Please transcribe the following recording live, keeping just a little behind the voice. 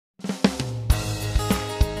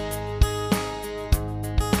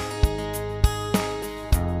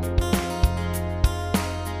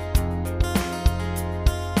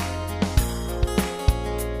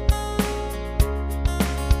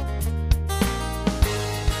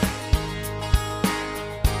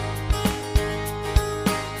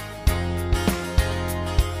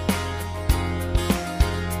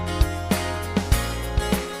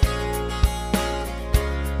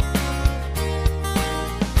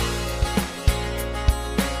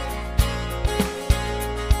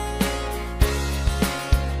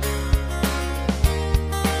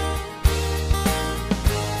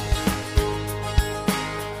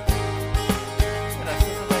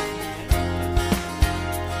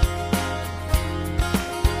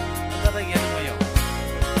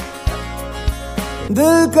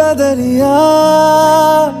दिल का दरिया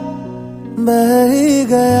बह ही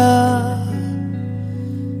गया,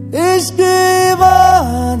 इश्क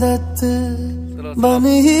इबादत बन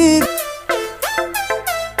ही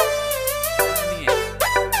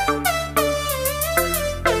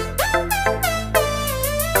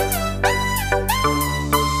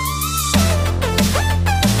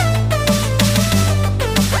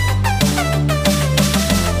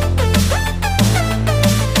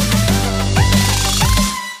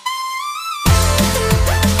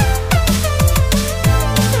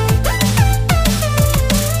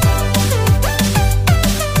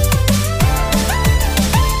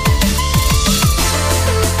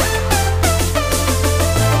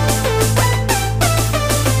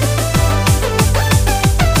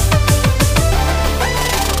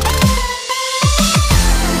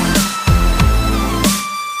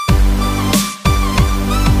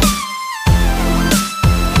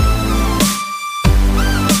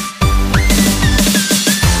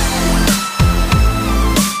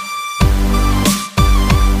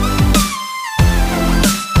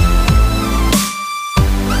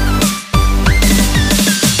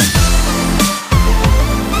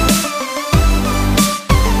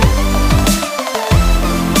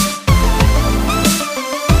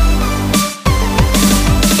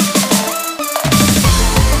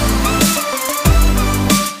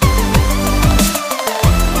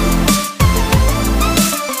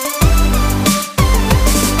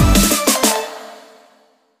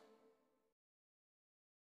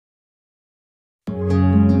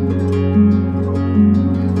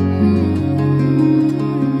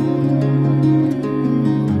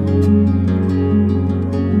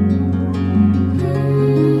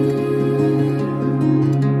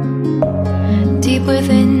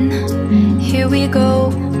within, here we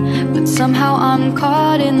go, but somehow I'm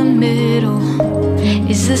caught in the middle.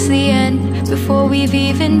 Is this the end before we've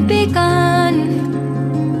even begun?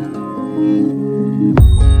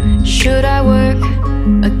 Should I work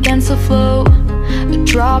against the flow, a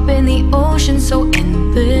drop in the ocean so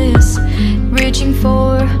endless, reaching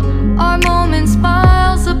for our moments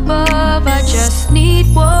miles above? I just need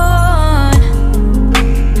one,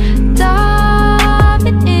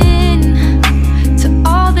 diving in to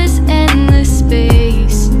all this endless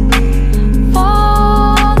space,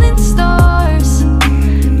 falling stars,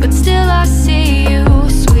 but still I see you.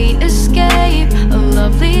 Sweet escape, a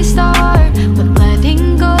lovely start, but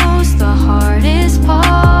letting go's the hardest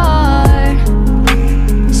part.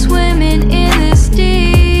 Swimming in this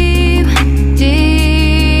deep,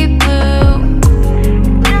 deep blue.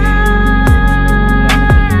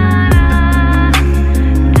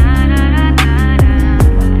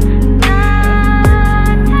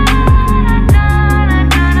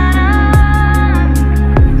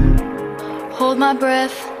 Hold my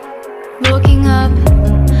breath, looking up.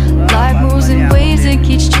 Life moves in ways that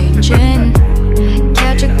keeps changing.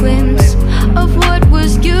 Catch a glimpse of what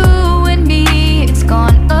was you and me. It's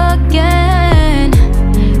gone again.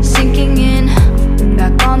 Sinking in,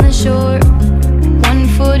 back on the shore, one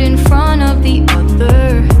foot in front of the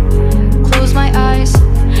other. Close my eyes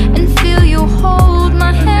and feel you hold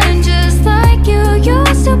my hand just like you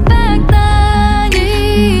used to back then.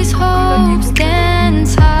 These hopes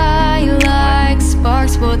dance high like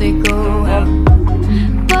sparks before they go out.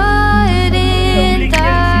 But in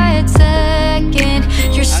that second,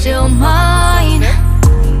 you're still mine.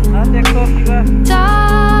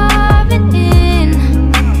 Diving in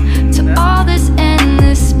to all this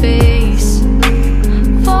endless space,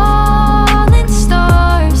 falling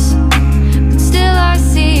stars, but still I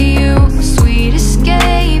see you. A sweet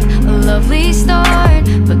escape, a lovely start,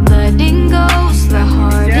 but letting go's the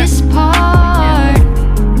hardest part.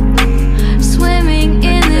 Swimming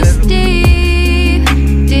in this deep,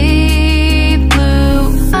 deep blue.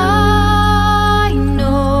 I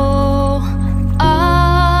know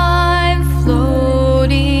I'm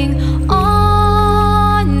floating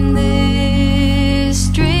on this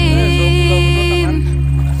dream,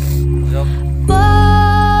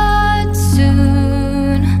 but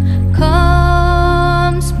soon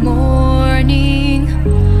comes morning.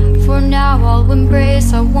 For now I'll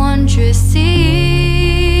embrace our wondrous sea.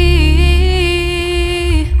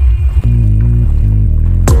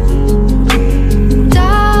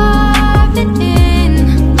 Diving in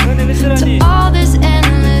to all this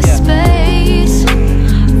endless space,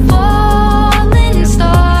 falling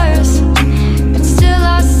stars, but still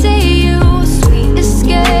I see you. Sweet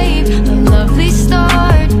escape, a lovely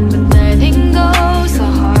start, but letting go's the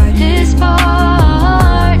hardest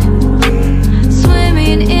part.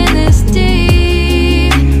 Swimming in this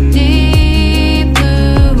deep, deep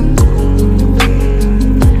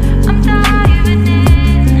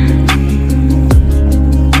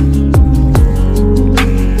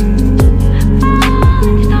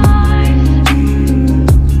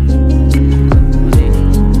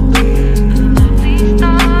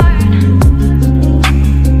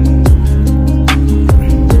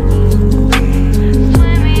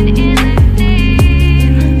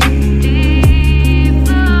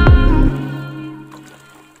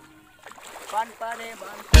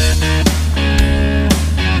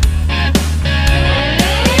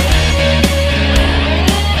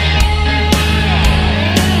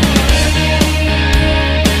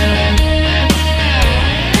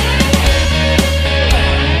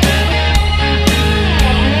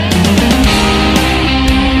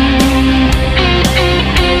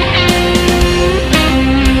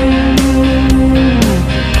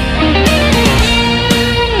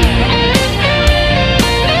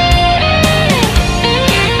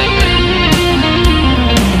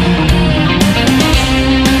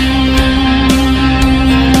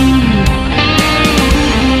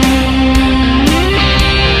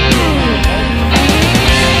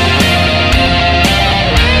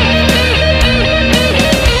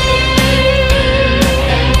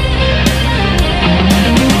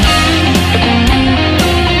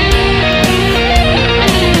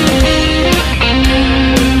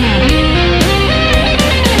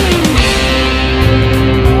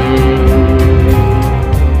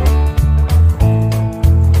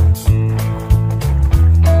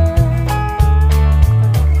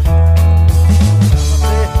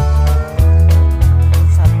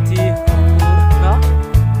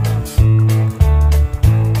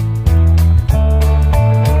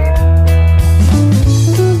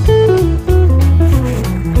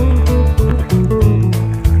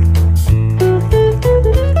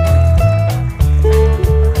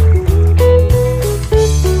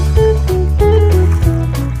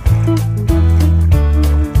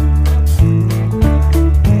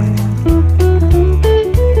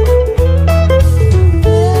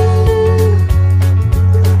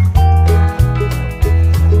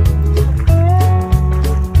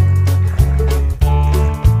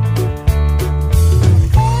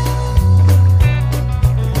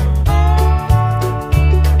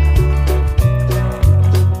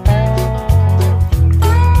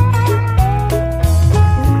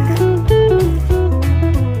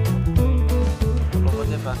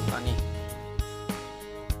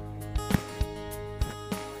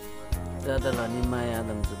दालानि माइआ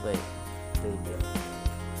लांजोब्बाय दैजों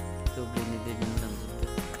दुब्लिनि दैजों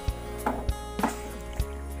लांजोबदों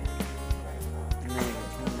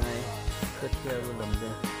नाय खोथियाबो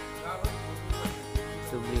लांदों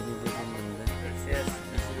दुब्लिनि दैजों लांदों एसे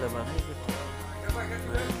लाबाहाय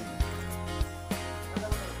खोथिया